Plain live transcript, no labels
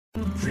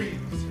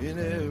Trees in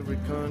every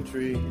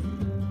country.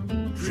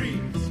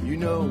 Trees, you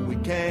know we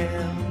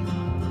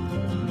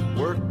can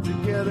work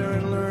together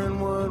and learn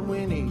what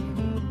we need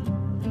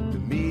to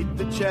meet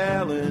the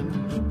challenge.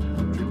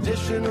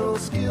 Traditional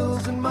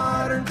skills and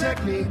modern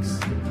techniques.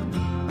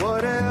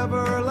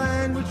 Whatever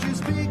language you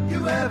speak,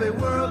 you have a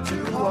world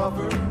to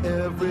offer.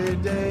 Every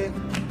day,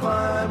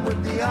 climb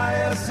with the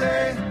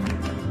ISA.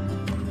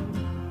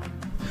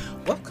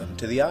 Welcome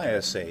to the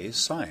ISA's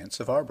Science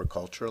of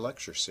Arboriculture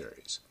lecture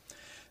series.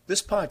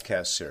 This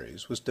podcast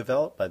series was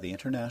developed by the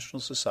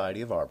International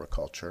Society of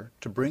Arboriculture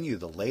to bring you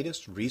the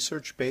latest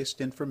research-based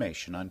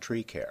information on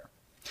tree care.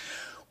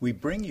 We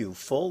bring you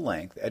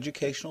full-length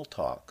educational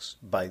talks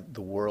by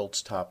the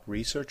world's top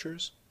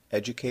researchers,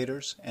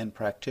 educators, and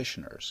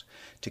practitioners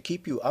to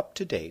keep you up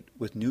to date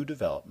with new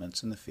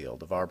developments in the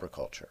field of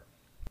arboriculture.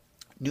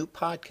 New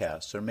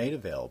podcasts are made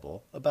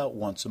available about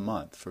once a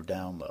month for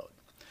download.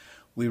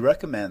 We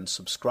recommend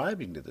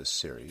subscribing to this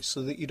series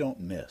so that you don't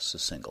miss a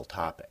single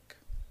topic.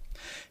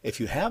 If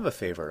you have a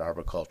favorite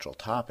arboricultural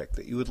topic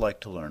that you would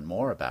like to learn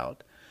more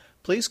about,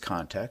 please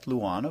contact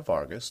Luana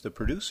Vargas, the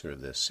producer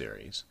of this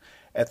series,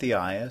 at the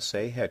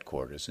ISA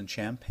headquarters in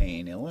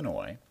Champaign,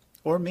 Illinois,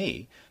 or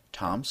me,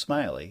 Tom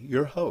Smiley,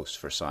 your host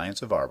for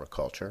Science of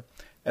Arboriculture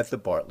at the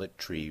Bartlett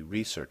Tree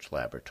Research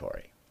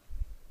Laboratory.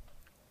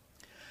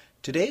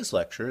 Today's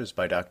lecture is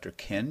by Dr.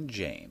 Ken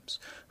James,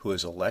 who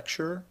is a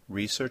lecturer,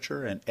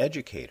 researcher, and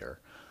educator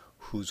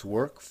whose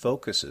work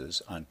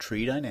focuses on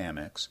tree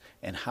dynamics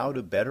and how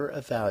to better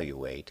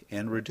evaluate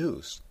and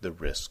reduce the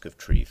risk of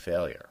tree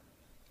failure.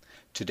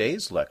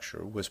 Today's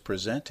lecture was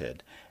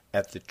presented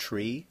at the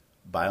Tree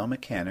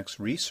Biomechanics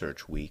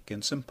Research Week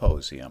and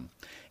Symposium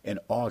in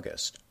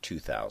August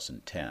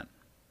 2010.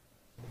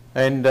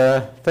 And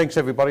thanks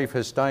everybody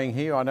for staying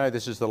here. I know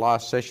this is the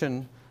last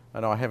session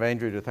and I have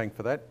Andrew to thank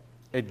for that.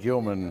 Ed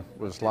Gilman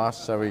was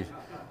last, so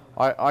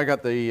I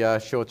got the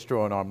short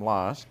straw and I'm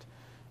last.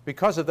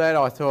 Because of that,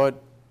 I thought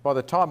by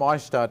the time I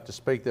start to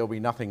speak, there'll be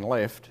nothing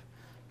left.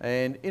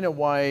 And in a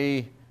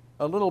way,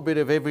 a little bit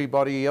of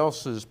everybody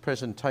else's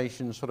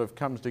presentation sort of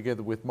comes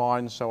together with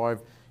mine. So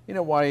I've, in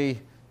a way,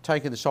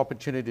 taken this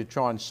opportunity to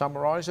try and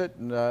summarise it.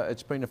 And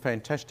it's been a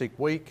fantastic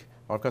week.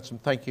 I've got some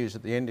thank yous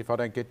at the end if I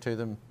don't get to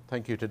them.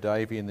 Thank you to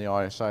Davey and the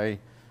ISA,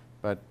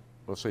 but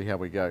we'll see how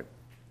we go.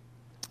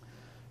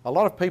 A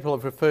lot of people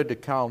have referred to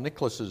Carl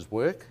Nicholas's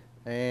work,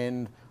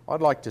 and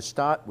I'd like to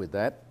start with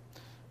that.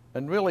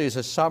 And really as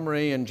a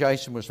summary, and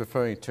Jason was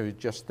referring to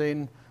just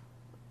then,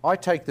 I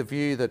take the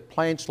view that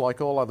plants,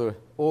 like all other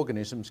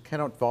organisms,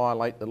 cannot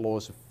violate the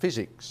laws of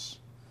physics.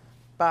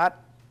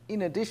 But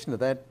in addition to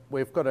that,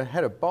 we've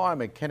had a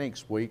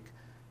biomechanics week,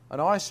 and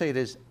I see it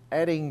as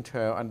adding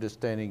to our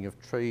understanding of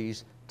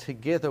trees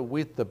together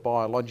with the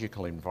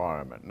biological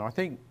environment. And I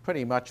think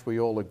pretty much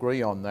we all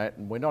agree on that,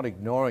 and we're not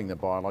ignoring the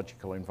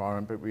biological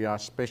environment, but we are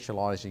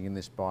specialising in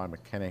this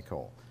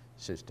biomechanical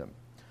system.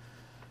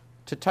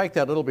 To take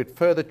that a little bit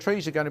further,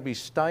 trees are going to be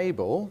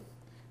stable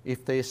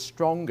if they're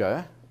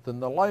stronger than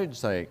the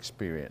loads they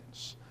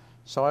experience.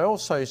 So I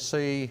also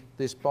see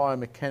this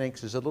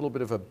biomechanics as a little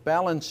bit of a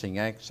balancing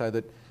act so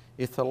that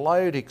if the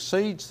load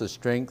exceeds the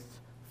strength,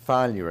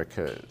 failure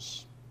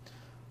occurs.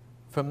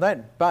 From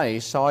that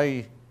base,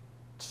 I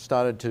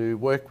started to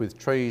work with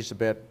trees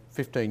about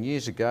 15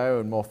 years ago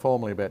and more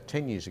formally about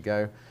 10 years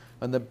ago,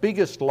 and the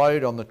biggest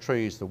load on the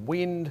tree is the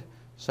wind,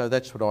 so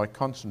that's what I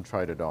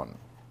concentrated on.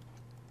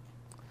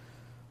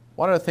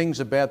 One of the things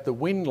about the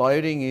wind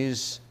loading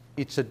is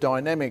it's a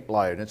dynamic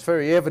load. It's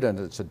very evident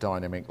it's a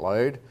dynamic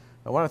load,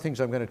 and one of the things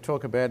I'm going to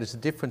talk about is the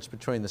difference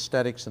between the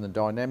statics and the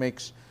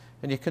dynamics.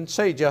 And you can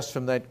see just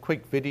from that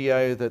quick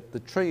video that the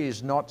tree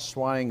is not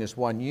swaying as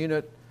one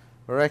unit.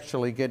 We're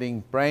actually getting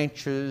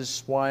branches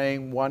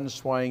swaying, one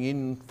swaying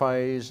in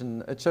phase,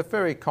 and it's a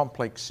very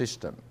complex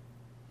system.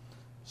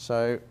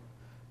 So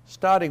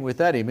starting with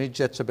that image,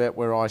 that's about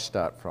where I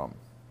start from.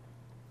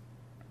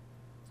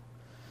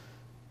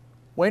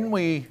 When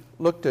we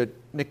looked at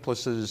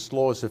Nicholas's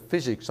laws of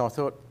physics, I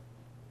thought,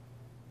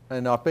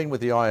 and I've been with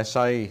the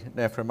ISA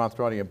now for a month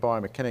writing a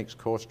biomechanics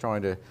course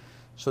trying to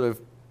sort of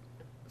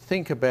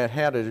think about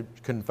how to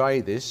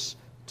convey this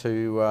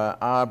to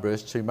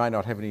arborists who may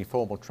not have any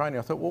formal training.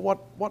 I thought, well,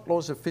 what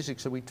laws of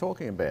physics are we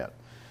talking about?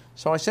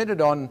 So I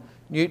centred on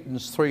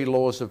Newton's 3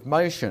 laws of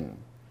motion.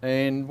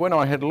 And when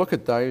I had a look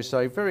at those,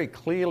 they very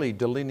clearly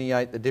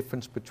delineate the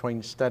difference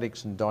between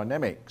statics and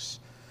dynamics.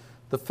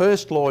 The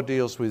first law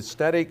deals with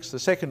statics, the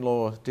second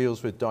law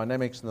deals with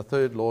dynamics, and the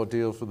third law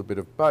deals with a bit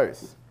of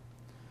both.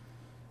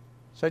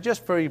 So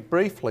just very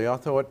briefly, I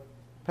thought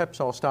perhaps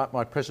I'll start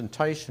my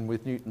presentation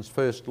with Newton's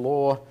first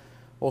law,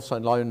 also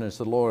known as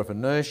the law of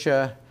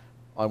inertia.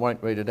 I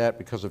won't read it out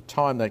because of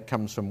time. That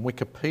comes from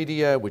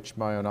Wikipedia, which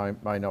may or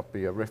may not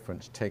be a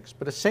reference text.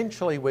 But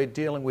essentially, we're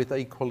dealing with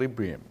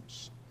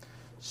equilibriums.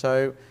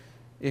 So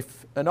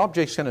if an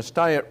object's going to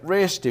stay at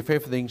rest, if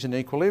everything's in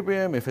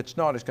equilibrium, if it's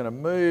not, it's going to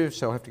move,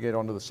 so I'll have to get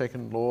onto the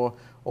second law.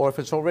 Or if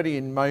it's already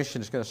in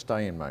motion, it's going to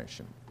stay in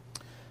motion.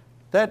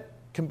 That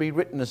can be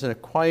written as an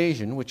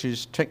equation, which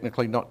is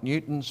technically not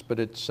Newton's, but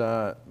it's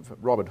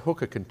Robert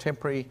Hooke, a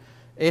contemporary.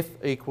 F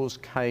equals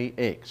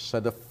kx. So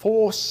the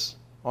force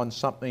on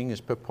something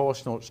is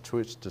proportional to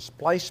its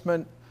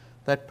displacement.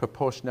 That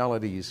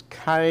proportionality is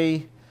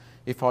k.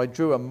 If I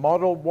drew a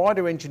model, why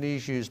do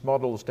engineers use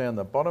models down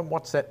the bottom?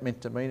 What's that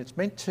meant to mean? It's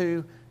meant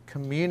to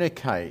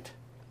communicate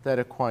that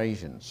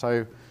equation.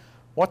 So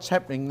what's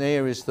happening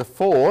there is the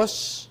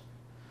force,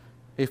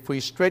 if we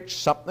stretch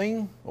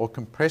something or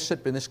compress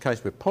it, but in this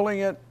case we're pulling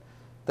it,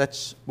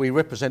 we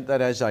represent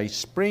that as a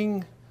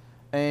spring,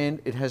 and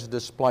it has a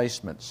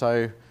displacement.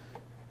 So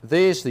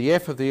there's the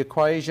F of the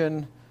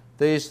equation,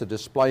 there's the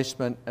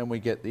displacement, and we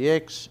get the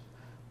X.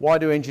 Why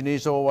do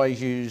engineers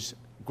always use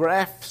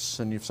graphs?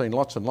 And you've seen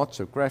lots and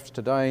lots of graphs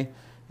today.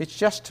 It's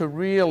just to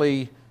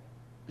really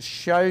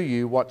show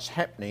you what's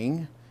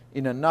happening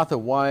in another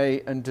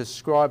way and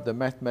describe the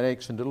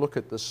mathematics and to look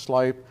at the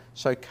slope.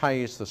 So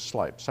K is the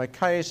slope. So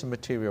K is the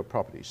material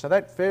property. So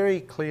that very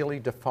clearly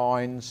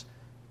defines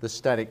the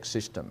static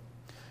system.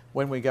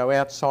 When we go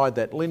outside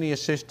that linear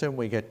system,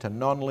 we get to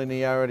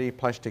non-linearity,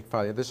 plastic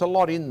failure. There's a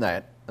lot in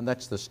that, and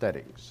that's the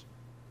statics.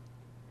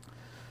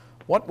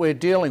 What we're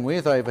dealing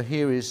with over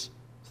here is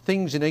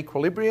things in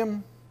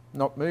equilibrium,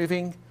 not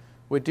moving.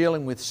 We're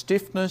dealing with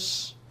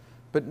stiffness,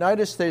 but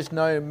notice there's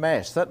no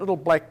mass. That little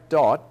black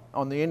dot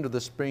on the end of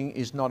the spring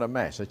is not a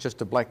mass. It's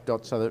just a black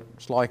dot, so that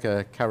it's like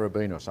a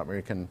carabiner or something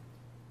you can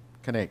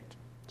connect.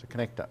 It's a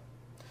connector.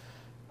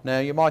 Now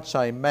you might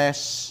say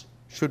mass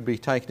should be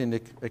taken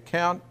into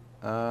account.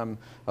 A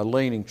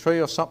leaning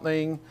tree or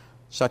something,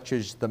 such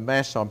as the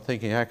mass. I'm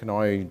thinking, how can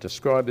I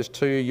describe this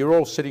to you? You're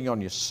all sitting on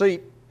your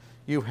seat.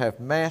 You have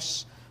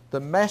mass. The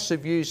mass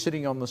of you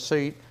sitting on the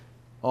seat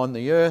on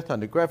the earth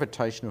under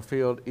gravitational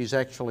field is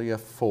actually a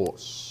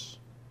force.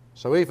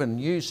 So even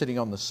you sitting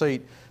on the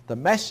seat, the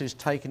mass is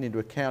taken into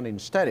account in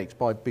statics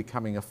by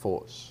becoming a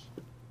force.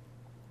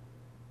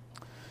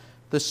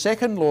 The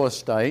second law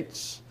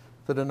states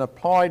that an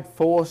applied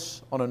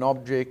force on an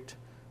object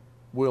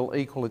will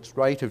equal its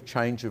rate of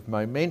change of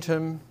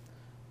momentum,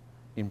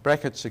 in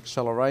brackets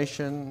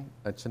acceleration.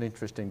 That's an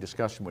interesting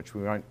discussion which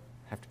we won't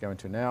have to go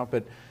into now,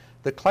 but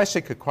the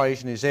classic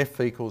equation is F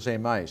equals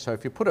ma. So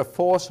if you put a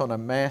force on a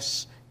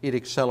mass, it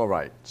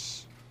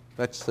accelerates.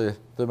 That's the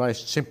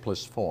most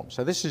simplest form.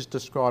 So this is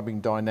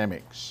describing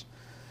dynamics.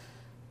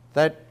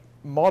 That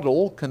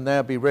model can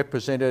now be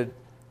represented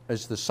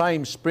as the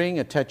same spring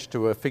attached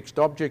to a fixed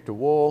object, a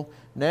wall.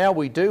 Now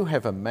we do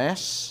have a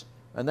mass,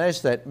 and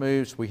as that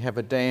moves, we have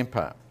a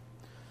damper.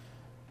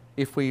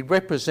 If we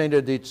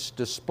represented its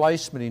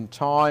displacement in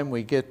time,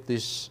 we get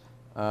this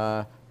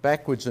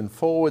backwards and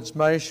forwards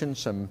motion,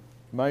 some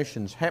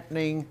motions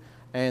happening,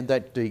 and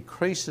that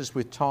decreases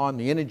with time.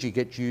 The energy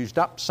gets used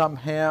up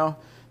somehow.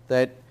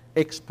 That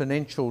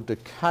exponential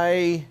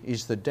decay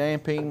is the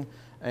damping,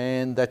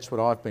 and that's what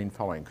I've been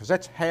following, because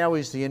that's how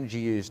is the energy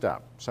used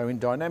up. So in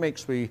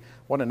dynamics, we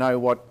want to know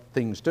what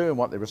things do and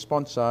what their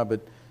response are, but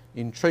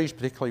in trees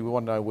particularly, we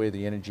want to know where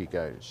the energy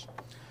goes.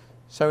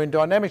 So in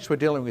dynamics, we're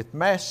dealing with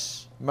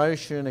mass,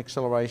 motion,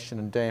 acceleration,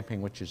 and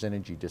damping, which is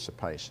energy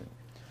dissipation.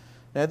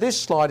 Now this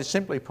slide is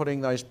simply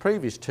putting those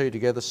previous two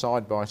together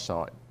side by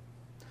side.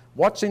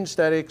 What's in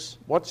statics,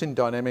 what's in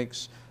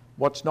dynamics,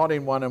 what's not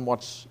in one and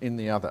what's in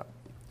the other.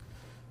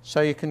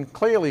 So you can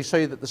clearly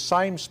see that the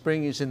same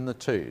spring is in the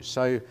two.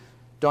 So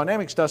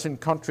dynamics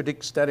doesn't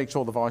contradict statics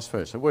or the vice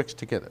versa. It works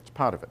together, it's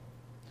part of it.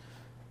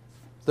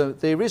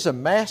 There is a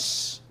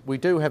mass, we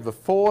do have a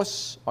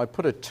force. I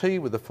put a T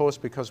with the force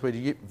because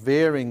we're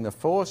varying the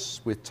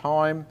force with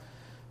time.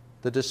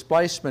 The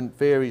displacement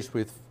varies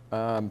with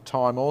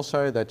time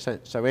also,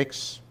 so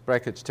X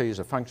brackets T is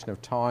a function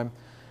of time.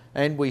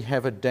 And we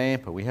have a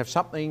damper. We have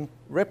something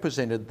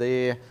represented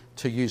there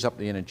to use up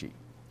the energy.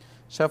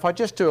 So if I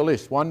just do a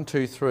list, 1,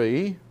 2,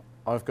 3,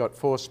 I've got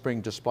force,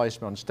 spring,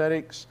 displacement on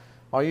statics.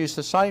 I use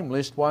the same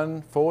list,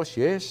 1, force,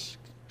 yes,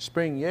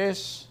 spring,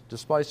 yes,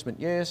 displacement,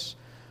 yes.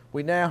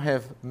 We now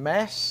have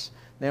mass.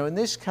 Now in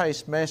this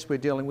case, mass, we're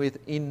dealing with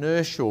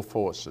inertial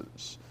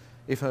forces.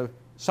 If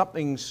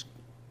something's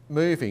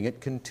moving, it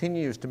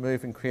continues to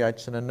move and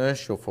creates an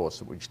inertial force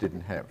that we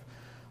didn't have.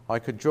 I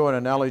could draw an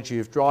analogy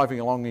of driving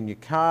along in your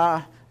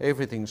car.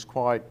 Everything's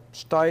quite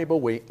stable.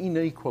 We're in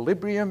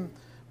equilibrium.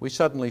 We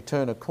suddenly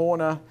turn a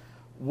corner.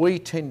 We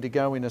tend to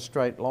go in a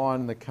straight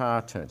line and the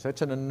car turns.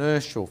 That's an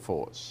inertial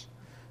force.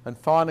 And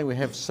finally, we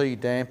have C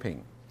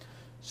damping.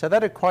 So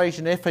that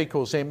equation F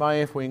equals ma,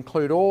 if we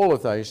include all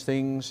of those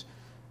things,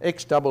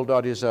 x double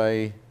dot is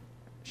a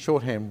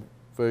shorthand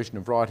version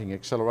of writing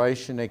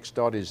acceleration, x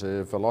dot is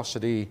a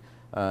velocity,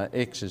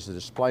 x is the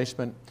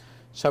displacement.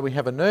 So we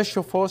have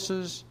inertial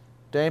forces,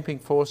 damping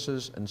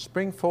forces and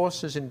spring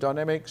forces in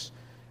dynamics.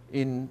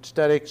 In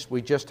statics,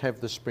 we just have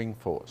the spring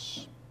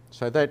force.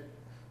 So that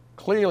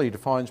clearly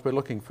defines we're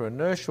looking for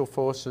inertial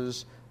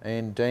forces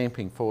and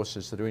damping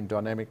forces that are in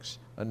dynamics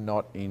and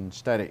not in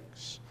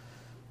statics.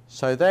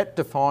 So that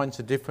defines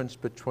the difference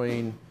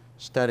between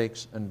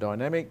statics and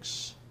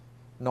dynamics.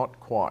 Not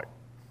quite.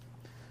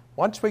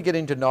 Once we get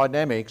into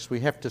dynamics, we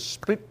have to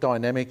split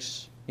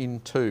dynamics in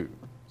two.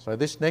 So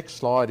this next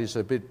slide is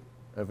a bit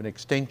of an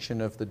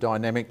extension of the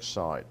dynamics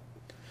side.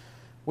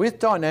 With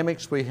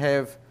dynamics we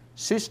have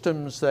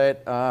systems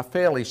that are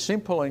fairly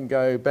simple and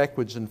go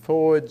backwards and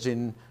forwards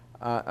and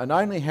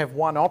only have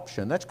one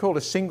option. That's called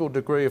a single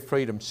degree of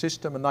freedom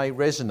system, and they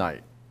resonate.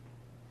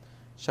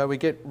 So we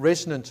get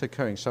resonance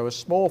occurring. So a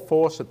small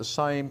force at the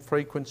same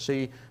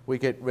frequency, we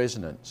get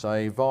resonance.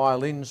 A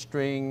violin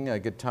string, a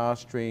guitar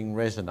string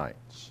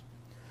resonates.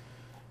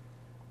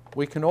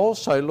 We can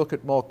also look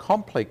at more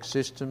complex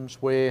systems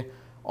where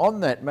on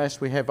that mass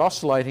we have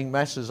oscillating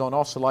masses on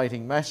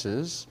oscillating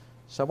masses.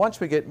 So once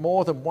we get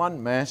more than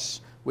one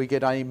mass, we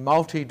get a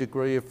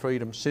multi-degree of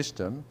freedom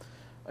system.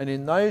 And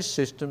in those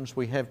systems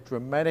we have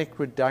dramatic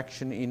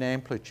reduction in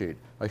amplitude,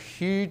 a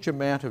huge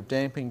amount of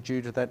damping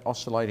due to that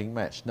oscillating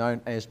mass,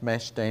 known as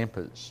mass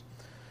dampers.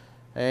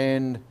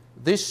 And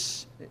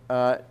this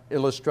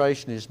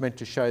illustration is meant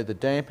to show the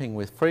damping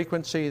with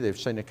frequency. They've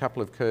seen a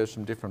couple of curves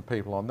from different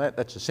people on that.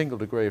 That's a single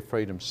degree of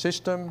freedom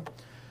system.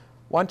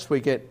 Once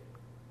we get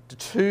to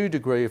 2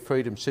 degree of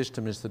freedom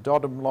system is the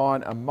dotted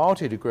line, a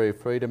multi-degree of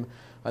freedom,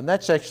 and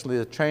that's actually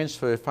the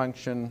transfer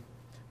function,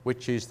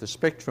 which is the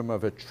spectrum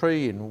of a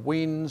tree in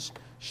winds,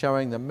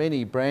 showing the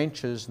many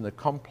branches and the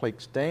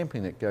complex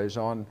damping that goes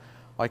on.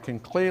 I can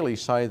clearly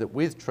say that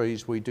with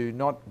trees we do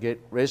not get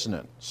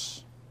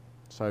resonance.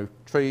 So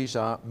trees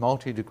are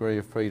multi-degree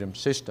of freedom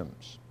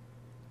systems.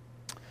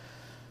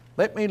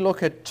 Let me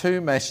look at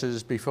 2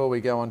 masses before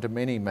we go on to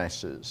many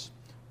masses.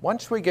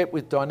 Once we get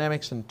with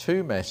dynamics and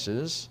 2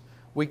 masses,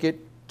 we get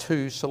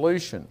 2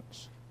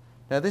 solutions.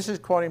 Now this is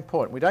quite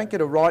important. We don't get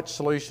a right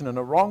solution and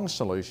a wrong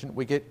solution,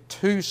 we get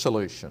 2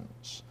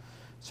 solutions.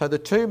 So the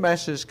 2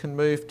 masses can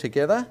move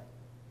together,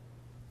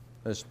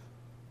 as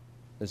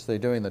they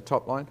do in the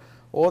top line,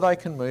 or they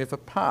can move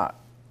apart.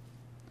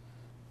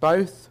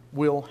 Both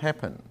will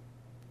happen.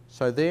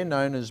 So they're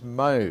known as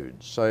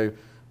modes. So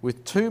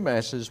with 2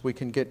 masses we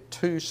can get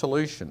 2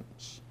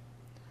 solutions.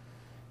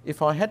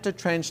 If I had to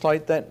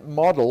translate that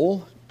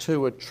model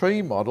to a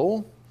tree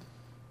model,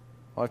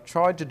 I've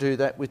tried to do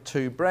that with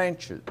 2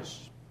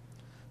 branches.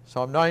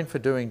 So I'm known for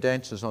doing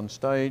dances on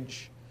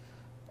stage.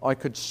 I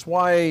could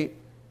sway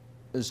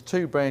as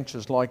 2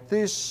 branches like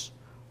this,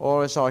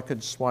 or as I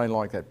could sway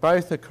like that.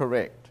 Both are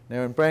correct.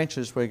 Now in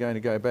branches we're going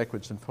to go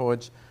backwards and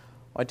forwards.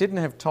 I didn't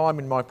have time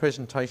in my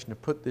presentation to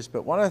put this,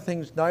 but one of the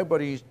things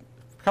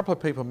a couple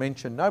of people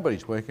mentioned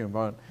nobody's working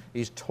on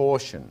is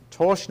torsion.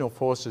 Torsional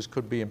forces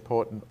could be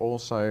important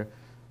also.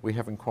 We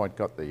haven't quite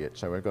got there yet,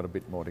 so we've got a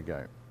bit more to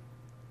go.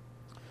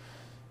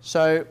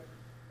 So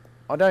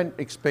I don't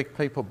expect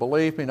people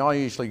believe me, and I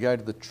usually go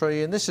to the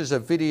tree, and this is a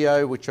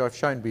video which I've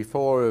shown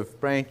before of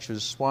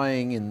branches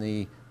swaying in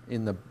the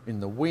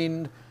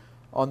wind.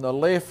 On the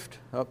left,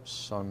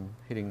 oops, I'm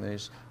hitting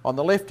these. On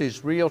the left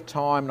is real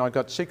time, and I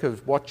got sick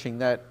of watching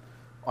that.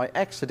 I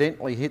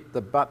accidentally hit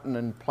the button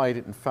and played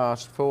it in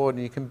fast forward,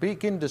 and you can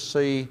begin to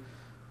see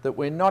that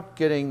we're not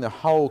getting the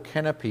whole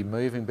canopy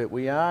moving, but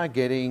we are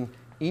getting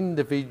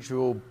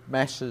individual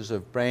masses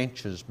of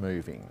branches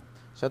moving.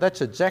 So that's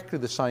exactly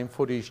the same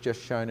footage,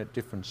 just shown at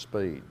different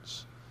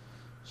speeds.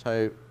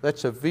 So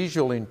that's a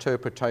visual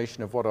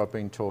interpretation of what I've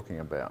been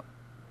talking about.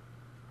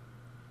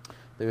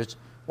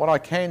 What I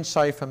can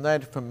say from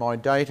that, from my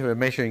data, we're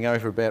measuring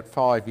over about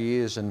 5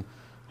 years and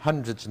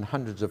hundreds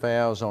of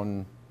hours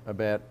on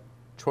about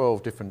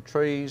 12 different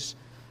trees.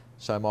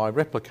 So my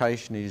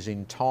replication is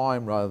in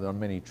time rather than on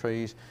many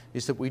trees,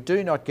 is that we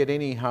do not get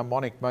any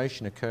harmonic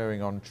motion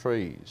occurring on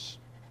trees.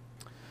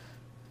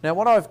 Now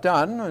what I've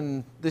done,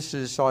 and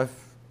I've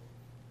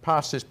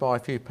passed this by a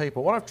few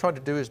people, what I've tried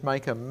to do is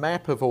make a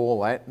map of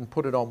all that and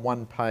put it on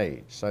one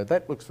page. So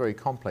that looks very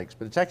complex,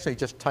 but it's actually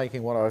just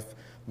taking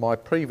my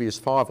previous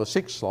 5 or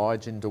 6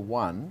 slides into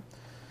one.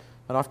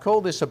 And I've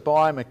called this a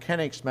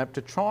biomechanics map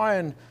to try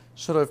and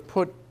sort of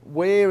put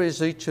where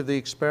is each of the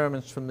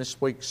experiments from this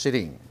week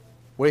sitting?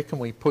 Where can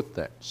we put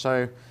that?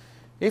 So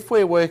if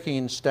we're working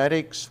in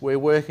statics, we're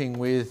working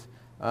with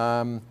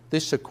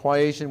this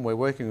equation, we're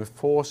working with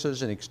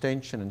forces and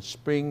extension and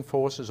spring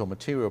forces or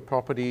material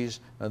properties,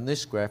 and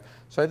this graph.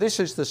 So this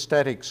is the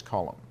statics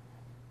column.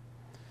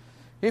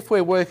 If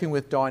we're working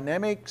with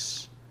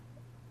dynamics,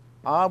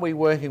 are we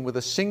working with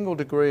a single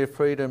degree of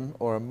freedom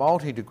or a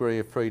multi-degree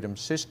of freedom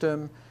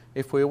system?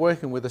 If we're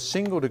working with a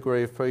single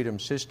degree of freedom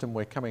system,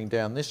 we're coming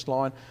down this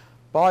line.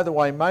 By the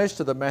way, most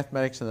of the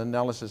mathematics and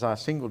analysis are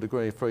single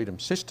degree of freedom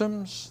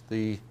systems.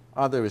 The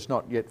other is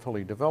not yet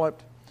fully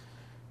developed.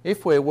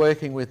 If we're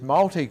working with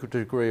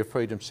multi-degree of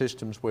freedom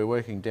systems, we're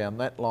working down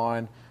that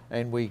line,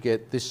 and we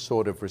get this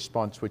sort of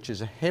response, which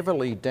is a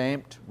heavily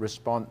damped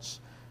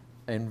response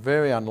and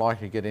very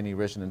unlikely to get any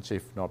resonance,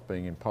 if not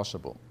being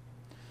impossible.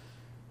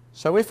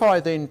 So if I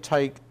then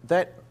take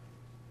that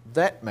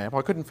map,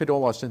 I couldn't fit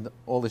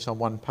all this on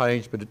one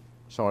page,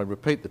 so I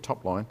repeat the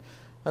top line,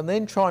 and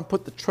then try and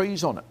put the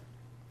trees on it.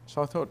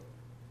 So I thought,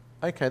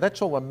 okay,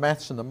 that's all the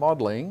maths and the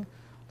modelling.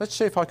 Let's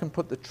see if I can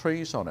put the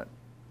trees on it.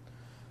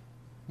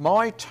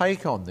 My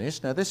take on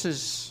this, now this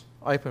is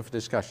open for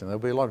discussion,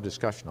 there'll be a lot of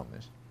discussion on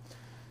this,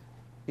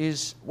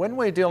 is when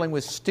we're dealing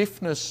with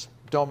stiffness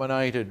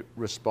dominated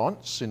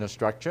response in a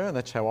structure, and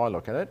that's how I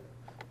look at it.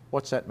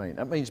 What's that mean?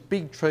 That means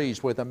big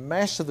trees where the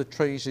mass of the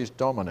trees is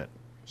dominant.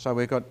 So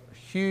we've got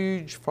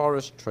huge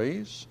forest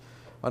trees,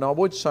 and I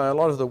would say a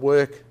lot of the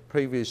work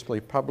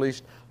previously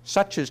published,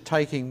 such as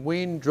taking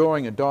wind,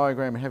 drawing a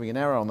diagram and having an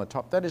arrow on the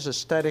top, that is a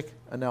static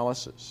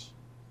analysis.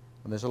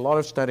 And there's a lot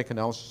of static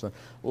analysis.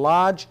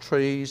 Large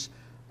trees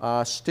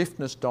are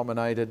stiffness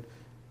dominated,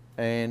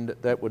 and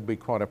that would be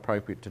quite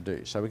appropriate to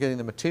do. So we're getting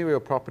the material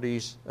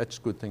properties, that's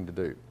a good thing to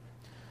do.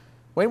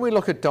 When we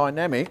look at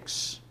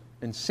dynamics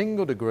in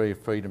single degree of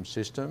freedom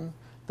system,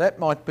 that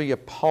might be a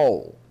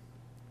pole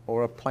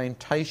or a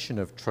plantation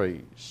of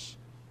trees.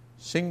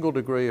 Single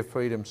degree of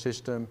freedom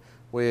system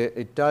where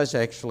it does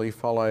actually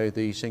follow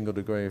the single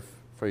degree of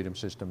freedom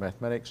system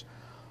mathematics,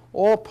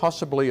 or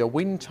possibly a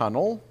wind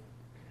tunnel,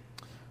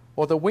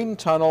 or the wind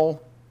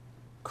tunnel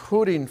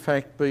could in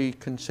fact be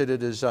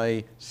considered as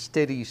a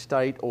steady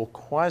state or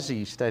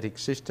quasi-static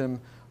system.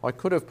 I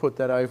could have put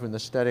that over in the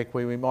static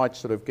where we might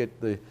sort of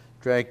get the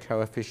drag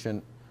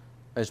coefficient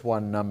as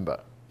one number.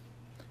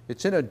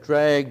 It's in a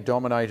drag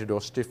dominated or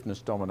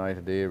stiffness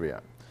dominated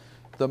area.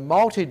 The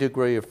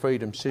multi-degree of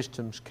freedom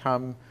systems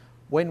come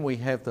when we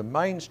have the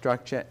main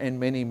structure and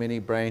many, many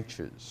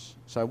branches.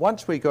 So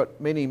once we got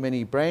many,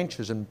 many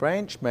branches and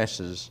branch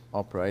masses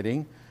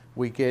operating,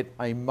 we get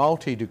a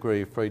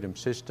multi-degree of freedom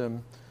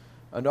system.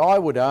 And I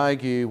would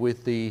argue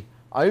with the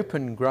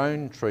open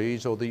grown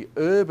trees or the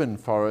urban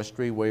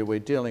forestry where we're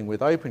dealing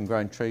with open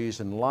grown trees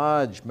and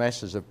large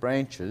masses of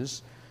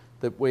branches,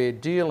 that we're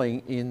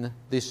dealing in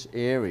this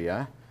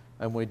area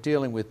and we're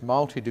dealing with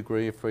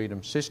multi-degree of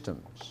freedom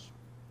systems.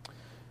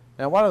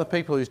 Now, one of the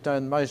people who's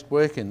done most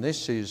work in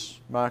this is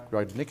Mark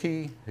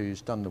Rudnicki,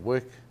 who's done the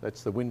work.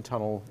 That's the wind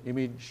tunnel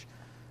image,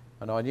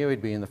 and I knew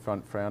he'd be in the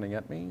front frowning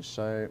at me.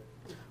 So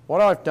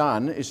what I've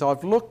done is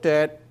I've looked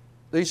at,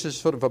 this is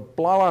sort of a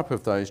blow-up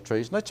of those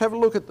trees. Let's have a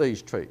look at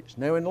these trees.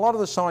 Now, in a lot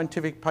of the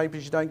scientific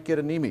papers, you don't get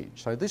an image.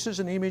 So this is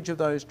an image of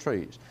those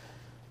trees.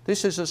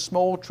 This is a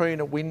small tree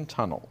in a wind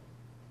tunnel.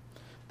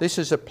 This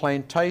is a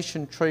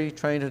plantation tree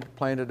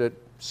planted at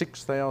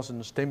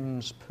 6,000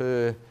 stems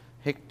per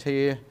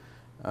hectare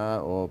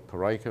or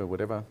per acre,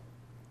 whatever.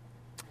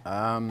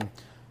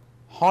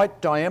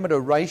 Height diameter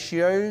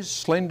ratios,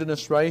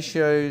 slenderness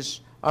ratios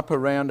up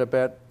around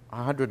about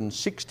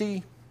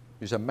 160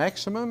 is a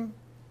maximum.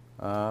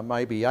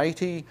 Maybe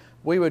 80.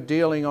 We were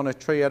dealing on a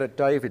tree out at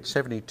David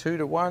 72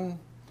 to 1.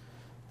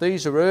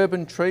 These are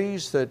urban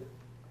trees that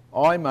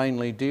I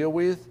mainly deal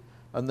with,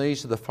 and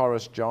these are the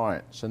forest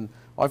giants. And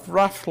I've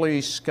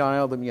roughly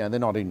scaled them, they're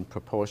not in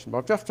proportion, but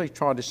I've roughly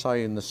tried to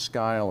say in the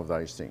scale of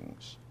those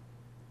things.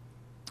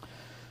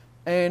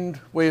 And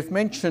we've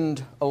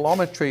mentioned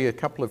allometry a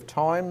couple of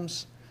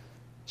times.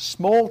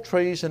 Small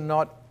trees are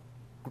not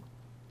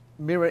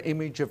mirror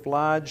image of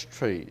large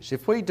trees.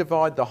 If we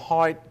divide the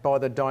height by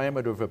the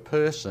diameter of a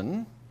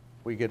person,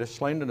 we get a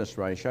slenderness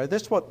ratio.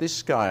 That's what this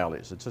scale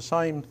is. It's the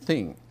same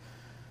thing.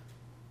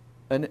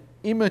 An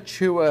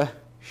immature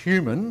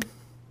human,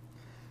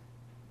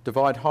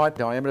 divide height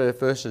diameter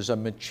versus a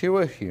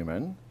mature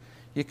human,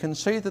 you can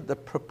see that the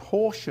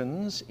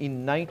proportions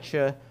in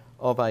nature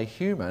of a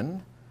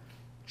human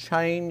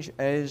change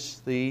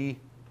as the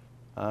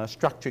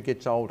structure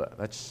gets older.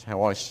 That's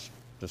how I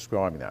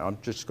describing that. I'm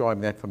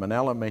describing that from an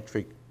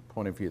allometric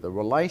point of view. The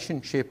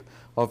relationship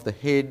of the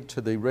head to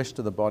the rest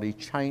of the body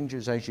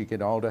changes as you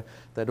get older.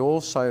 That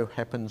also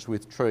happens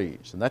with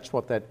trees, and that's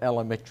what that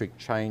allometric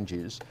change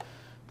is.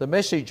 The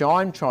message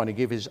I'm trying to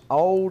give is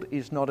old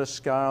is not a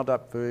scaled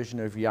up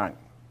version of young.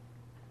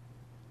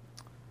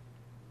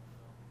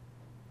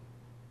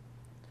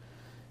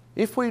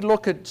 If we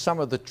look at some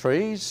of the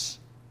trees,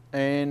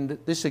 and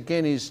this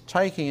again is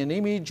taking an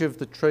image of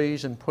the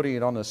trees and putting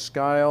it on a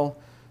scale.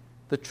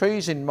 The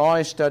trees in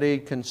my study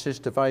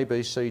consist of A,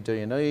 B, C, D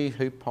and E,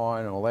 hoop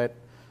pine and all that.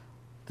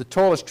 The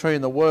tallest tree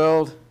in the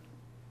world,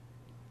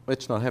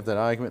 let's not have that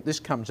argument. This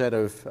comes out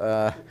of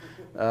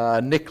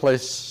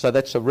Nicholas, so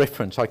that's a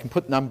reference. I can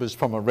put numbers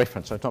from a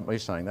reference, so it's not me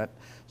saying that.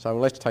 So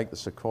let's take the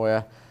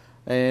sequoia.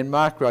 And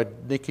Mark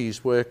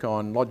Rudnicki's work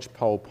on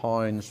lodgepole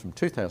pines from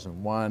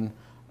 2001,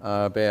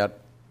 about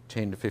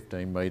 10 to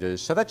 15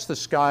 metres. So that's the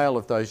scale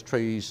of those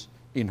trees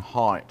in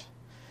height.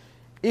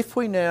 If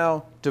we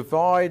now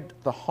divide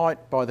the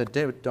height by the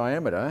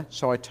diameter,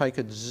 so I take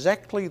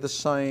exactly the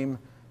same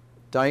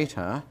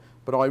data,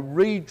 but I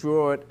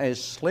redraw it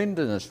as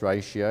slenderness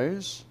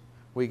ratios,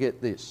 we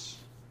get this.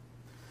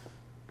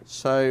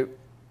 So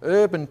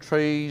urban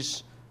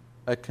trees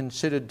are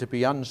considered to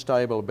be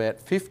unstable about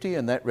 50,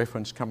 and that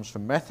reference comes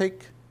from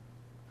Mathick.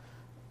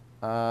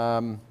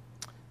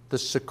 The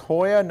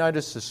sequoia,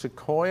 notice the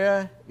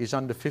sequoia is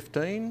under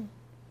 15,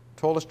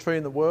 tallest tree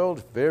in the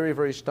world, very,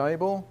 very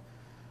stable.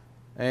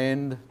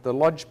 And the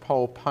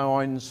lodgepole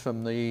pines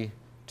from the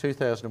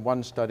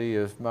 2001 study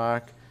of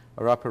Mark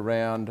are up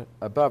around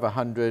above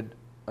 100,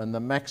 and the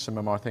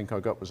maximum I think I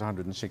got was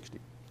 160.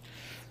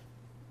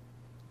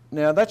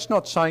 Now that's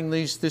not saying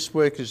this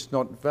work is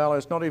not valid,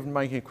 it's not even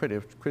making a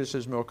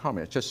criticism or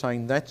comment, it's just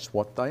saying that's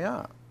what they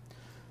are.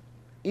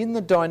 in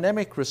the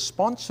dynamic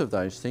response of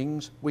those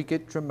things, we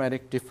get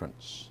dramatic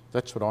difference.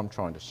 That's what I'm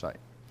trying to say.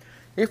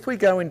 If we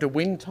go into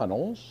wind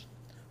tunnels,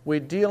 we're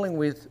dealing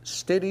with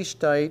steady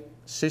state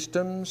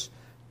systems,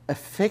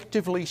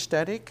 effectively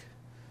static,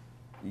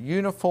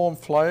 uniform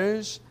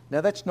flows.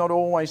 Now that's not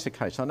always the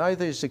case. I know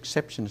there's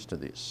exceptions to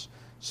this,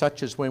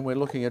 such as when we're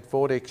looking at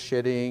vortex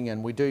shedding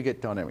and we do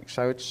get dynamics.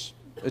 So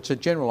it's a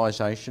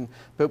generalisation.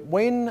 But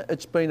when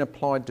it's been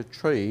applied to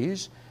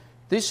trees,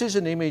 this is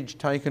an image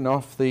taken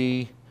off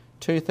the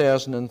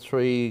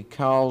 2003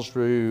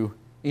 Karlsruhe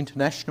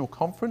International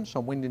Conference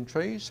on Wind and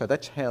Trees. So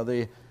that's how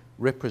they're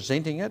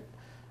representing it.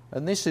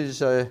 And this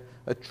is a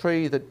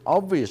tree that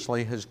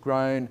obviously has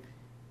grown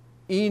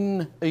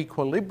in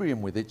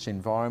equilibrium with its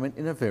environment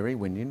in a very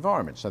windy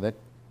environment. So that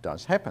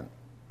does happen.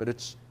 But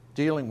it's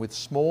dealing with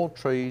small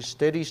trees,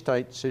 steady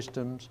state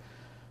systems,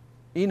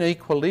 in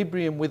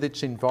equilibrium with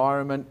its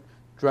environment.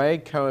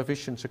 Drag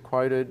coefficients are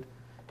quoted.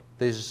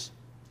 There's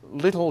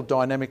little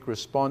dynamic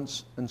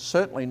response and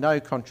certainly no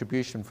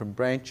contribution from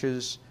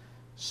branches.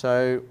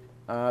 So,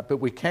 but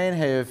we can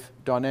have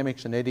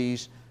dynamics and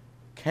eddies.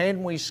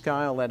 Can we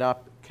scale that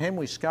up? Can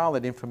we scale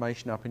that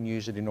information up and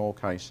use it in all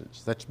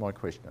cases? That's my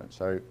question.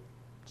 So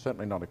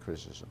certainly not a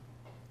criticism.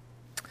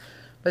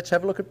 Let's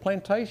have a look at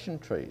plantation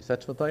trees.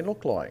 That's what they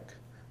look like.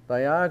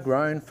 They are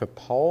grown for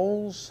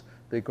poles.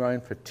 They're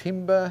grown for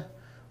timber.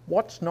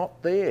 What's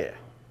not there?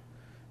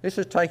 This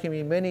has taken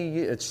me many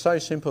years. It's so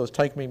simple. It's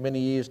taken me many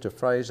years to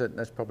phrase it, and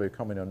that's probably a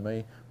comment on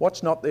me.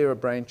 What's not there are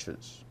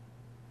branches.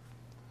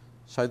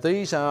 So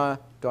these are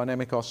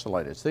dynamic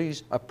oscillators.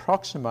 These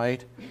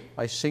approximate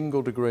a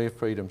single degree of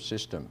freedom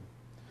system.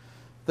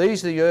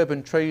 These are the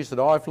urban trees that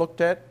I've looked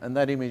at, and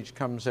that image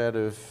comes out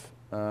of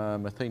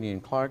Matheny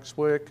and Clark's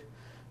work.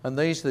 And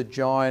these are the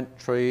giant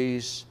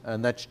trees,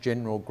 and that's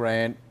General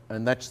Grant,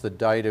 and that's the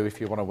data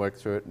if you want to work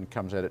through it, and it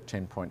comes out at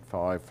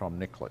 10.5 from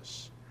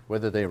Nicholas.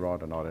 Whether they're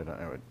right or not, I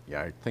don't know.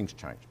 Yeah, things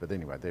change, but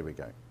anyway, there we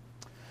go.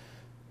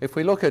 If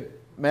we look at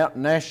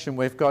Mountain Ash, and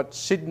we've got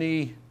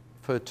Sydney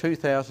for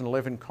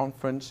 2011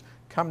 conference,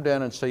 come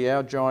down and see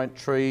our giant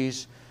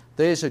trees.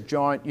 There's a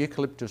giant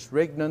Eucalyptus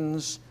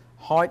regnans.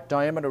 Height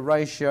diameter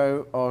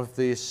ratio of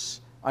this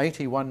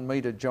 81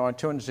 metre giant,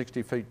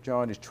 260 feet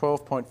giant is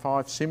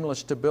 12.5, similar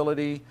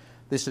stability.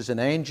 This is an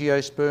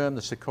angiosperm,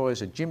 the sequoia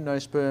is a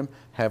gymnosperm.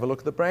 Have a look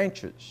at the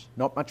branches.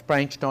 Not much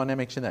branch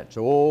dynamics in that. It's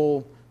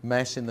all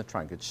mass in the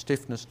trunk. It's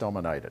stiffness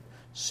dominated.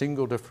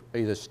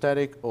 Either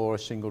static or a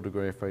single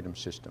degree of freedom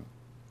system.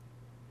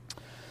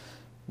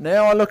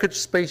 Now I look at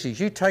species.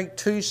 You take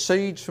two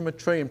seeds from a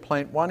tree and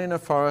plant one in a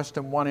forest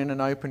and one in an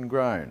open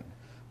grown.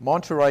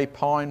 Monterey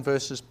pine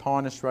versus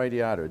Pinus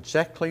radiata,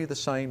 exactly the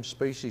same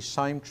species,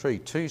 same tree.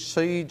 Two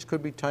seeds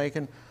could be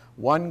taken,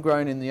 one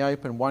grown in the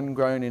open, one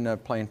grown in a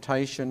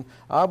plantation.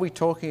 Are we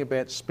talking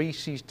about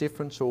species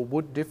difference or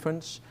wood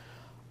difference?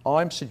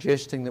 I'm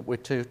suggesting that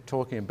we're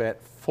talking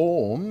about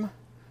form,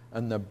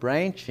 and the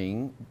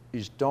branching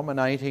is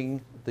dominating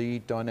the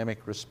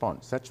dynamic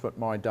response. That's what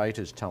my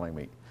data is telling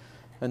me.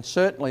 And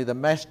certainly the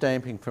mass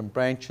damping from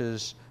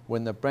branches,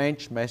 when the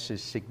branch mass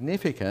is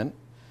significant,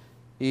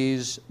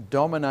 is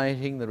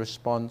dominating the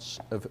response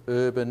of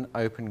urban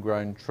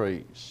open-grown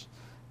trees.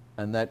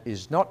 And that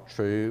is not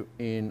true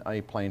in a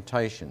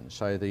plantation.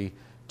 So the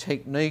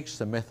techniques,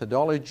 the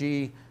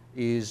methodology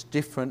is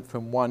different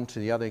from one to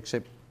the other,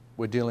 except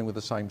we're dealing with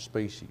the same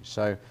species.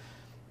 So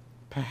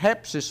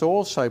perhaps this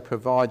also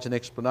provides an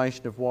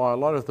explanation of why a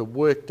lot of the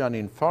work done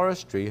in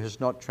forestry has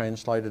not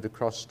translated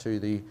across to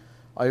the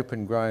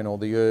open-grown or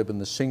the urban,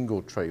 the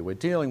single tree. We're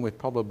dealing with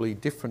probably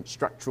different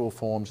structural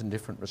forms and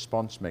different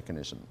response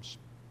mechanisms.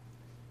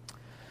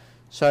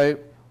 So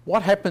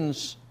what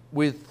happens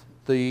with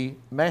the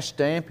mass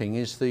damping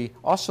is the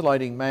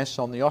oscillating mass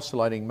on the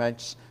oscillating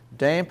mass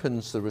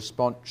dampens the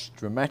response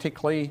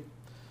dramatically.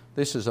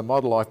 This is a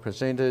model I've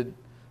presented,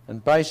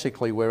 and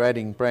basically we're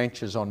adding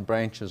branches on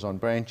branches on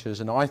branches,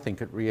 and I think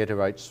it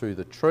reiterates through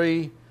the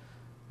tree.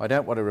 I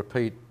don't want to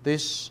repeat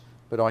this,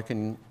 but I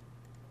can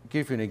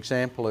give you an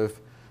example of,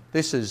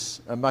 this is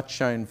a much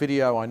shown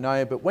video, I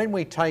know, but when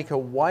we take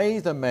away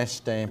the mass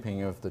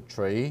damping of the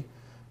tree,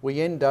 we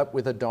end up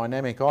with a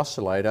dynamic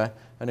oscillator,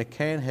 and it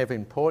can have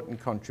important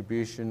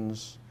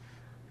contributions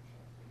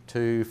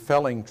to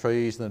felling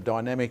trees and the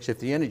dynamics. If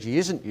the energy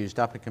isn't used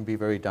up, it can be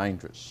very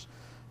dangerous.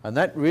 And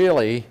that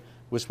really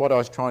was what I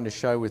was trying to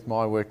show with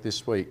my work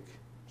this week.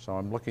 So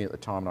I'm looking at the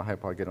time, and I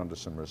hope I get onto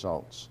some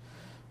results.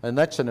 And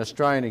that's an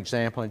Australian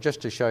example, and just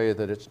to show you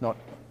that it's not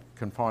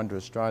confined to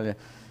Australia,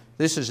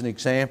 this is an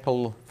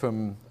example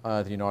from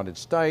the United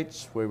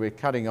States where we're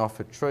cutting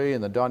off a tree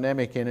and the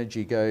dynamic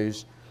energy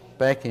goes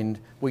back in.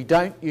 We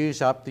don't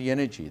use up the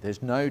energy.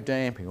 There's no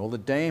damping. All the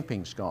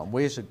damping's gone.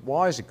 Why is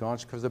it gone?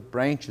 It's because the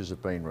branches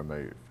have been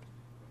removed.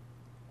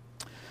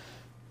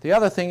 The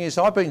other thing is,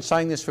 I've been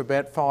saying this for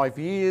about 5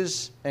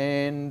 years,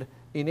 and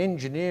in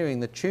engineering,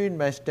 the tuned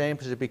mass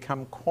dampers have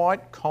become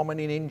quite common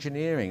in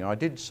engineering. I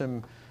did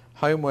some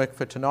homework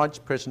for tonight's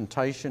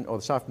presentation, or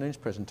this afternoon's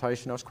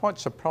presentation. I was quite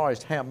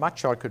surprised how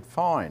much I could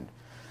find.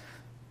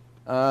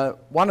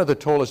 one of the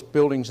tallest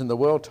buildings in the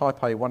world,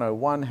 Taipei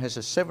 101, has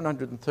a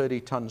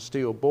 730-tonne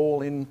steel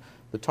ball in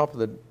the top of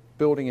the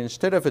building.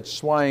 Instead of it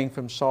swaying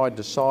from side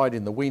to side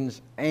in the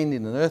winds and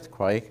in an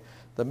earthquake,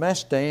 the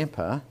mass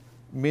damper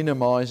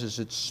minimises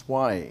its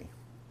sway.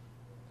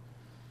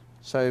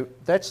 So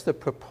that's the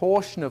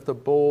proportion of the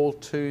ball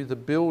to the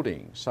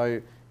building.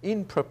 So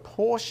in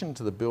proportion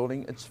to the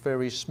building, it's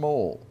very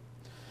small.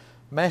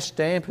 Mass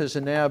dampers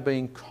are now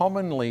being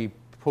commonly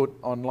put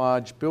on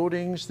large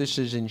buildings. This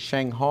is in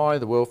Shanghai,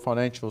 the World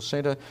Financial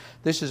Centre.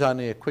 This is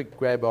only a quick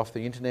grab off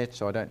the internet,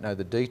 so I don't know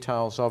the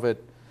details of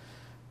it.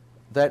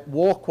 That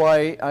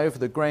walkway over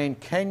the Grand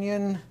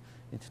Canyon,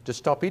 to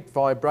stop it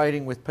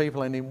vibrating with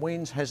people and in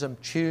winds, has a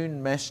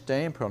tuned mass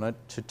damper on it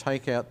to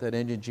take out that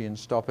energy and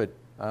stop it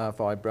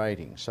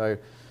vibrating. So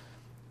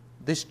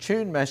this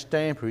tuned mass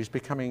damper is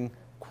becoming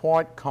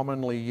quite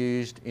commonly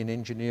used in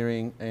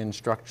engineering and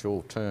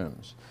structural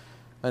terms.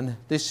 And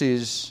this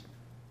is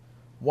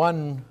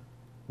one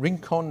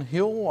Rincon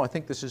Hill. I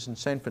think this is in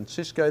San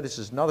Francisco. This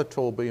is another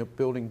tall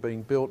building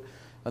being built,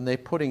 and they're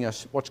putting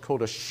what's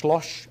called a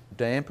slosh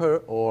damper,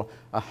 or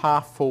a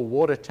half-full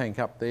water tank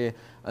up there,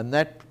 and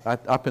that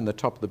up in the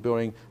top of the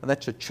building, and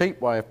that's a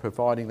cheap way of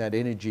providing that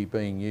energy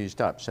being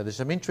used up. So there's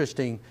some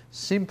interesting,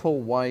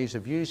 simple ways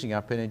of using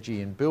up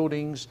energy in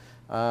buildings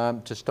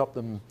to stop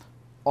them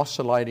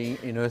oscillating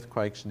in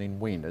earthquakes and in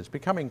wind. It's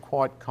becoming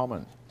quite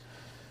common.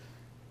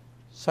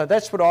 So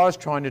that's what I was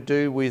trying to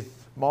do with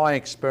my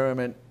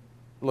experiment,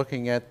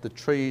 looking at the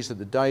trees of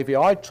the Davy.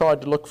 I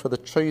tried to look for the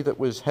tree that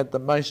had the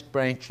most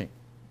branching.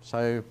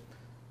 So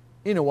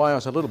in a way I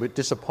was a little bit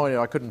disappointed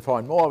I couldn't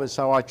find more of it,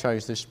 so I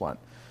chose this one.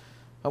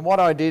 And what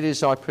I did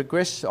is I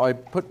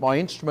put my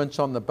instruments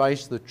on the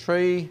base of the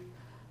tree,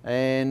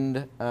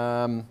 and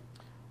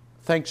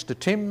thanks to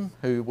Tim,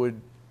 who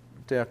would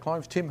do our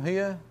climbs. Tim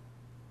here?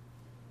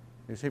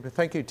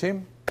 Thank you,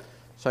 Tim.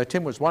 So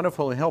Tim was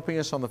wonderful in helping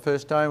us on the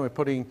first day. We're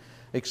putting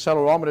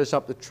accelerometers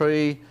up the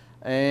tree,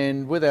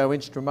 and with our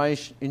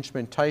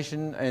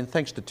instrumentation, and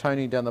thanks to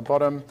Tony down the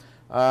bottom,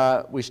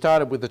 we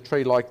started with a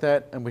tree like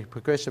that, and we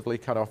progressively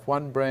cut off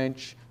one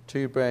branch,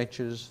 2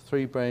 branches,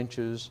 3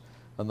 branches,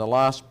 and the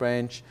last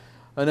branch.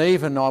 And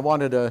even I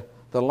wanted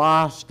the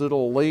last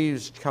little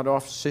leaves cut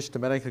off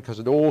systematically, because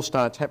it all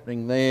starts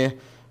happening there.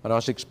 And I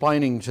was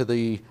explaining to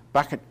the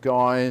bucket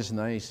guys, and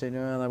they said,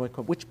 oh, they were,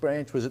 which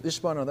branch was it,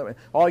 this one or that one?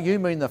 Oh, you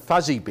mean the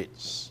fuzzy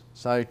bits.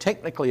 So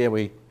technically, yeah,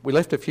 we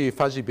left a few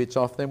fuzzy bits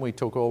off, then we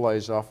took all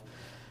those off.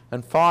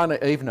 And finally,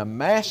 even a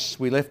mass,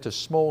 we left a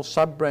small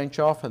sub-branch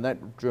off, and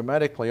that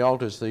dramatically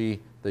alters the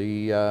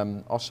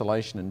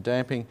oscillation and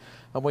damping.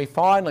 And we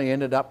finally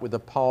ended up with a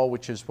pole,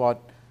 which is what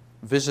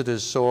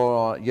visitors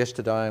saw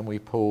yesterday, and we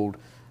pulled.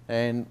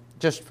 And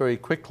just very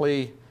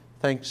quickly,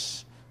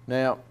 thanks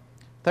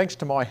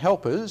to my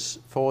helpers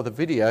for the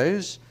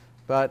videos,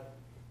 but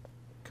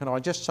can I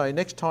just say,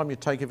 next time you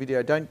take a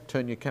video, don't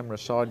turn your camera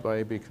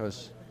sideways,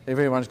 because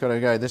everyone's got to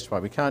go this way.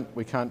 We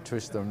can't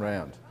twist them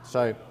round.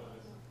 So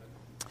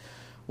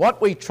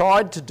what we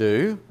tried to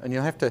do, and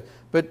you'll have to,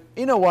 but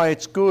in a way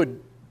it's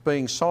good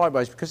being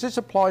sideways, because this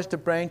applies to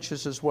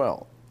branches as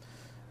well.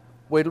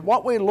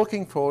 What we're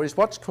looking for is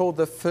what's called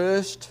the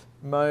first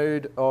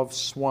mode of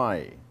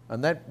sway.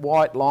 And that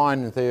white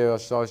line there,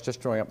 so I was just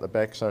drawing up the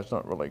back, so it's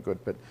not really good.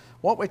 But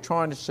what we're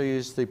trying to see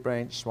is the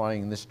branch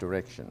swaying in this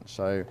direction.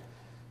 So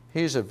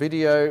here's a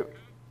video,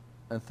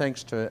 and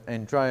thanks to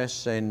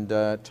Andreas and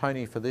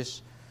Tony for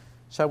this.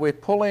 So we're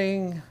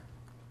pulling,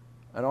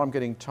 and I'm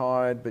getting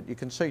tired, but you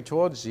can see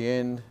towards the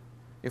end,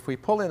 if we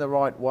pull in the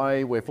right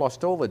way, we've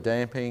lost all the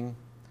damping.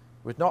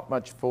 With not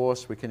much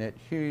force, we can get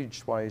huge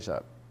sways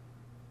up.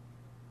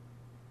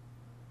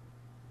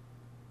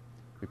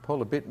 We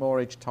pull a bit more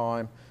each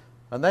time.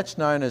 And that's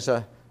known as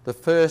the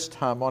first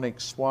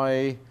harmonic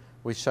sway.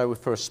 So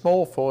for a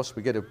small force,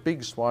 we get a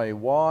big sway.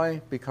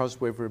 Why? Because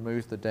we've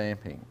removed the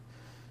damping.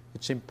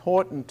 It's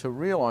important to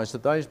realise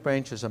that those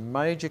branches are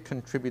major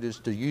contributors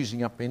to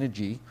using up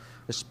energy,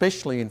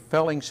 especially in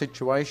felling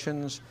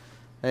situations.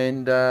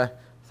 And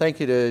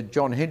thank you to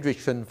John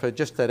Hendrickson for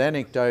just that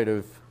anecdote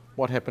of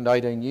what happened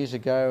 18 years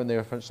ago, and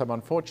there were some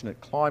unfortunate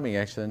climbing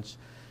accidents,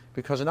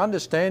 because an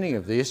understanding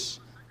of this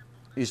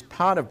is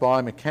part of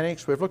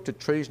biomechanics. We've looked at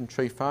trees and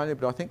tree failure,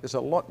 but I think there's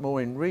a lot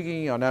more in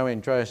rigging. I know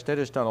Andreas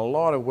Detter's done a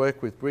lot of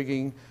work with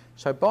rigging.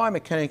 So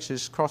biomechanics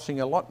is crossing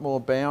a lot more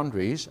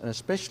boundaries, and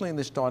especially in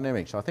this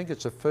dynamics. I think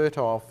it's a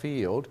fertile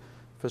field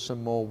for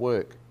some more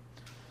work.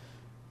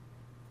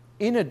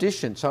 In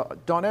addition, so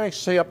dynamics,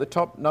 see up the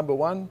top, number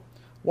 1.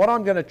 What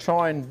I'm going to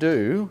try and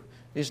do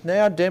is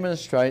now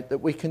demonstrate that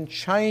we can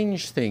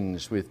change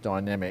things with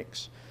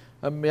dynamics.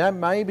 And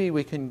maybe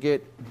we can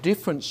get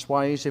different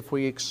sways if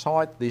we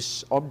excite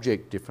this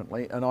object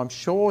differently. And I'm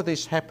sure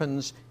this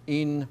happens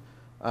in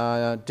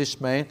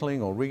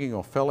dismantling or rigging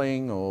or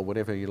felling or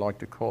whatever you like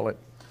to call it.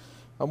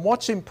 And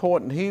what's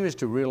important here is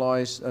to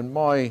realise, and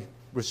my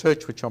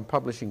research which I'm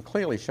publishing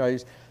clearly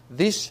shows,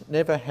 this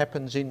never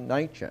happens in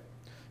nature.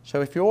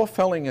 So if you're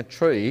felling a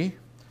tree,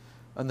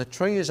 and the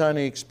tree has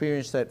only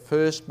experienced that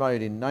first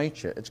mode in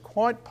nature, it's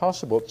quite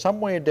possible that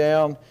somewhere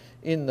down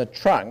in the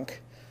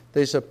trunk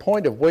there's a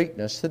point of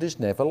weakness that is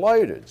never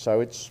loaded, so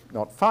it's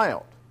not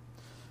failed.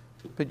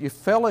 But you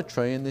fell a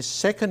tree and this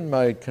second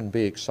mode can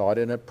be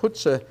excited, and it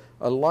puts a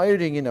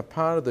loading in a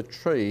part of the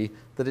tree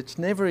that it's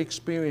never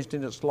experienced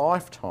in its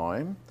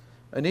lifetime,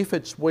 and if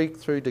it's weak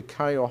through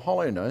decay or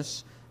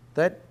hollowness,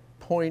 that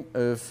point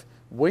of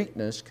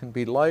weakness can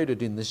be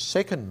loaded in this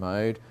second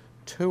mode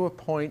to a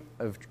point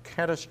of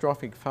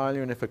catastrophic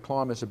failure, and if it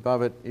climbs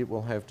above it, it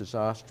will have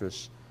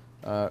disastrous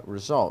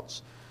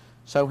results.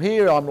 So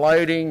here I'm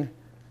loading,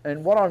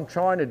 and what I'm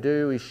trying to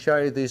do is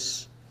show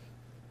this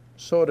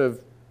sort of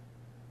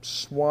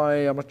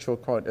sway. I'm not sure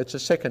quite, it's a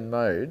second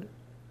mode,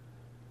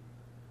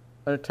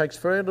 and it takes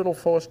very little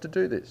force to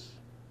do this.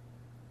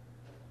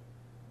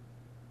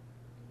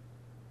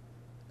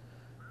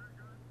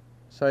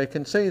 So you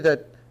can see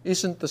that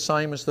isn't the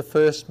same as the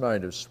first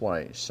mode of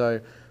sway. So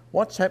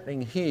what's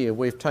happening here,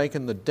 we've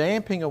taken the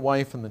damping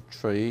away from the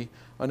tree,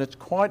 and it's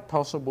quite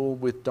possible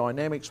with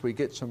dynamics we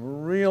get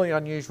some really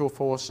unusual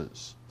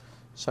forces.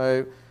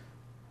 So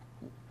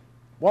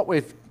what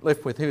we've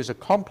left with here is a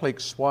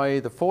complex sway.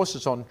 The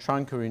forces on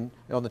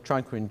the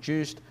trunk are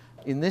induced,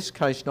 in this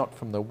case not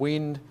from the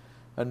wind,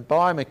 and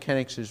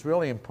biomechanics is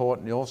really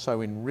important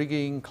also in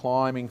rigging,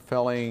 climbing,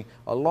 felling,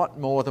 a lot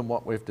more than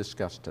what we've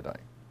discussed today.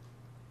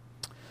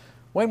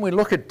 When we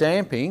look at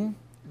damping,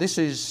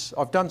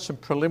 I've done some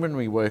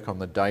preliminary work on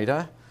the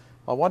data.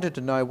 I wanted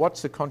to know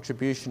what's the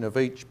contribution of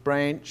each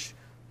branch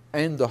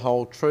and the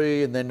whole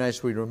tree, and then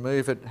as we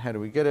remove it, how do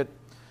we get it?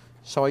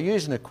 So I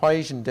use an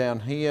equation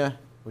down here,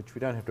 which we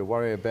don't have to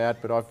worry about,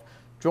 but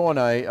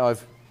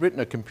I've written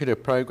a computer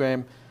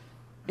program.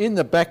 In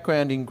the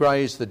background in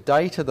grey is the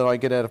data that I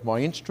get out of my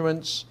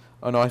instruments,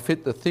 and I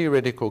fit the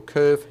theoretical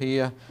curve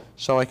here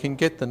so I can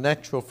get the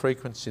natural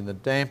frequency in the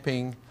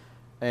damping,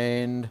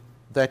 and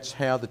that's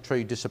how the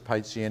tree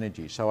dissipates the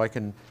energy. So I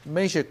can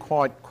measure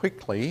quite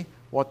quickly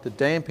what the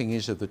damping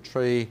is of the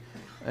tree,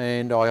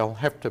 and I'll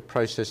have to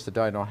process the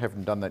data. I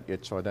haven't done that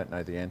yet, so I don't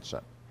know the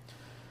answer.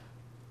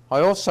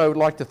 I also would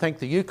like to thank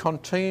the Yukon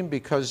team,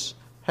 because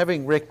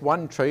having wrecked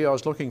one tree, I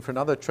was looking for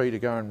another tree to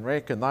go and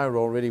wreck, and they were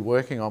already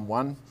working on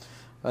one.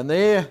 And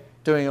they're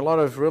doing a lot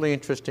of really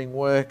interesting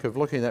work of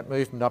looking at that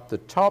movement up the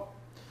top.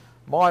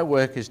 My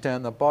work is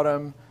down the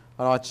bottom,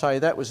 and I'd say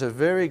that was a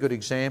very good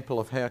example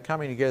of how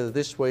coming together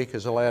this week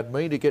has allowed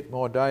me to get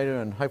more data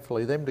and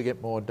hopefully them to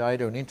get more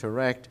data and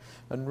interact.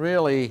 And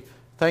really,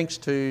 thanks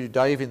to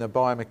Dave and the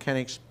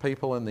biomechanics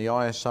people and the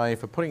ISA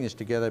for putting this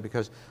together,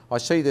 because I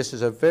see this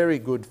as a very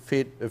good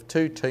fit of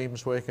two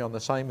teams working on the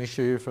same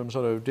issue from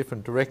sort of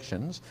different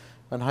directions,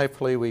 and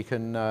hopefully we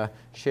can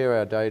share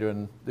our data,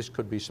 and this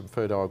could be some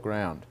fertile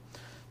ground.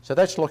 So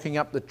that's looking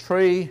up the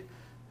tree,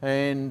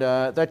 and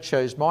that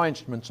shows my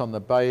instruments on the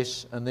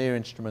base and their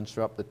instruments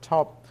are up the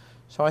top.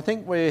 So I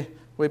think we're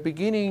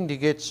beginning to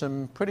get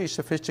some pretty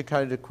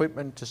sophisticated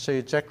equipment to see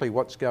exactly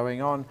what's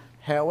going on.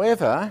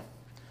 However,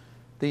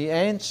 the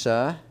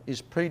answer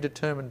is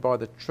predetermined by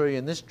the tree,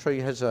 and this tree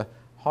has a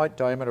height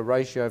diameter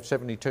ratio of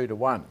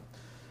 72:1.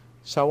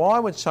 So I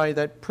would say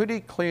that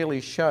pretty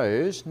clearly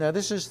shows, now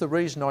this is the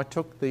reason I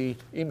took the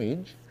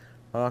image,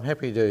 and I'm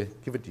happy to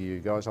give it to you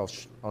guys, I'll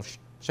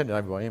send it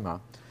over by email.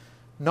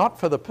 Not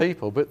for the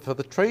people, but for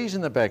the trees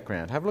in the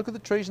background. Have a look at the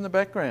trees in the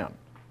background.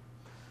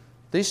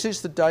 This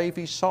is the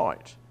Davy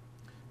site.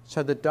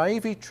 So the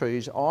Davy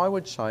trees, I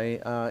would say,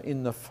 are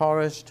in the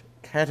forest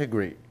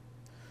category.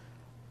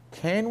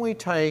 Can we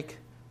take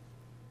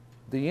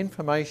the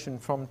information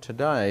from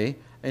today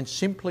and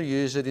simply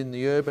use it in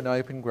the urban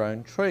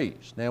open-grown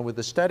trees? Now, with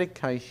the static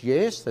case,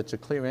 yes, that's a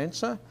clear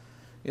answer.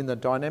 In the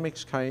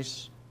dynamics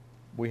case,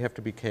 we have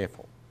to be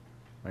careful.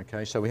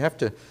 Okay, so we have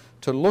to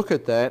look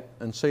at that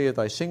and see if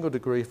they single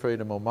degree of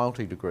freedom or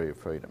multi-degree of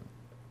freedom.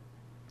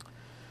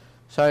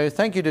 So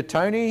thank you to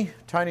Tony.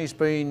 Tony's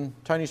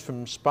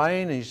from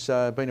Spain. He's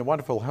been a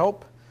wonderful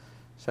help.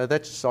 So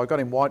I got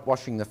him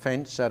whitewashing the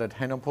fence out at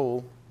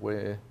Hannibal,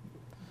 where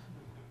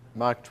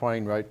Mark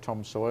Twain wrote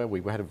Tom Sawyer.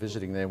 We had a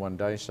visiting there one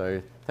day.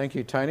 So thank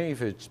you, Tony.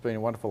 It's been a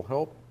wonderful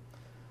help.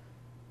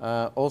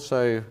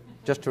 Also,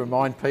 just to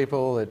remind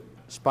people that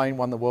Spain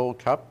won the World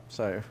Cup.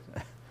 So.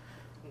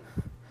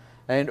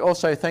 And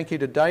also thank you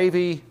to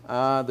Davey,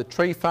 the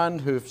Tree Fund,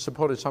 who've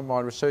supported some of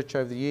my research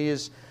over the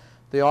years,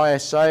 the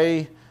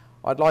ISA.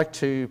 I'd like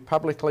to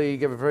publicly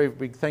give a very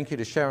big thank you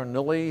to Sharon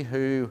Nilly,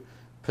 who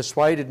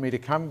persuaded me to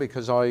come,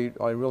 because I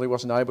really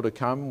wasn't able to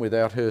come.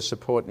 Without her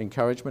support and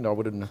encouragement, I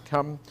wouldn't have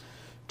come.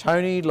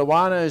 Tony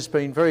Luana has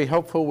been very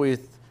helpful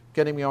with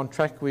getting me on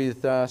track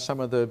with some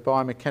of the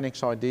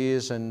biomechanics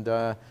ideas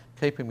and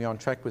keeping me on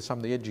track with some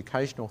of the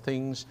educational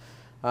things.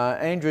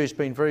 Andrew's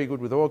been very good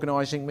with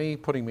organising me,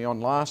 putting me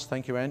on last.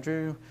 Thank you,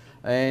 Andrew.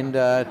 And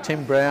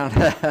Tim Brown.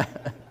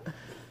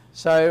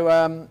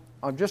 So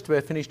I'm just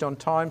about finished on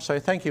time. So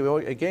thank you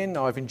again.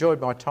 I've enjoyed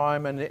my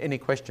time. And any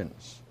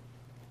questions?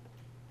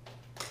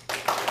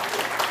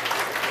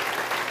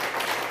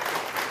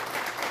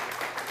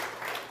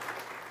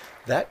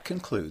 That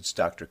concludes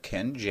Dr.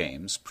 Ken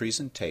James'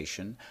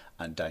 presentation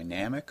on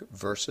dynamic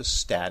versus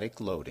static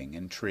loading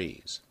in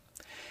trees,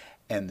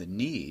 and the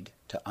need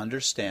to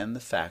understand the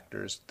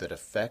factors that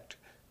affect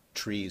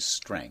trees'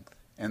 strength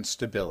and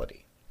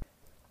stability.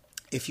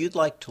 If you'd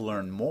like to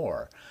learn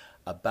more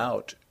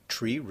about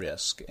tree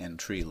risk and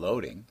tree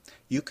loading,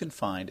 you can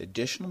find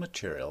additional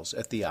materials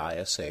at the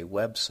ISA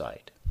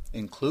website,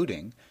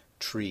 including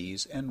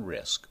Trees and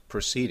Risk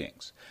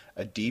Proceedings,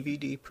 a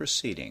DVD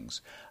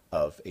proceedings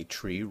of a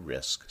tree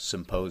risk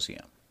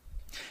symposium.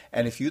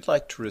 And if you'd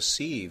like to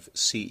receive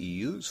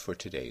CEUs for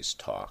today's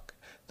talk,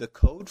 the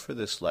code for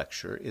this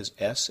lecture is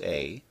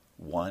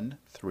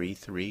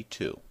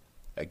SA1332.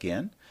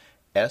 Again,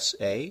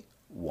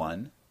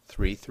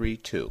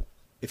 SA1332.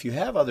 If you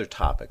have other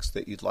topics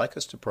that you'd like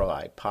us to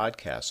provide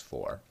podcasts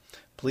for,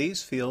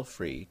 please feel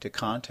free to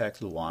contact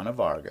Luana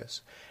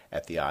Vargas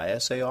at the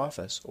ISA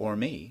office or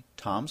me,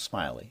 Tom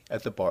Smiley,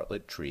 at the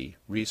Bartlett Tree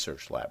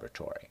Research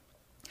Laboratory.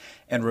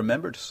 And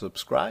remember to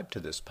subscribe to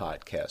this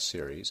podcast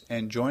series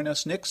and join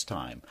us next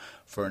time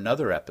for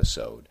another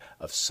episode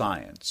of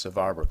Science of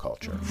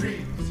Arboriculture.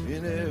 Trees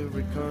in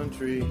every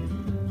country.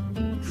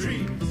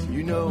 Trees,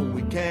 you know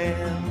we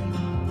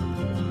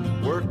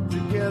can work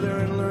together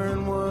and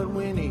learn what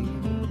we need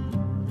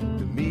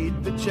to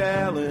meet the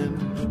challenge.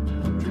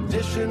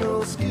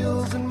 Traditional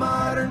skills and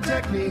modern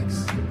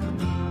techniques.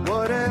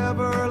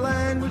 Whatever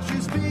language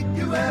you speak,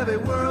 you have a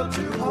world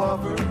to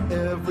offer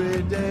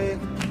every day.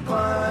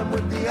 Climb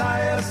with the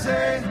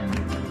ISA.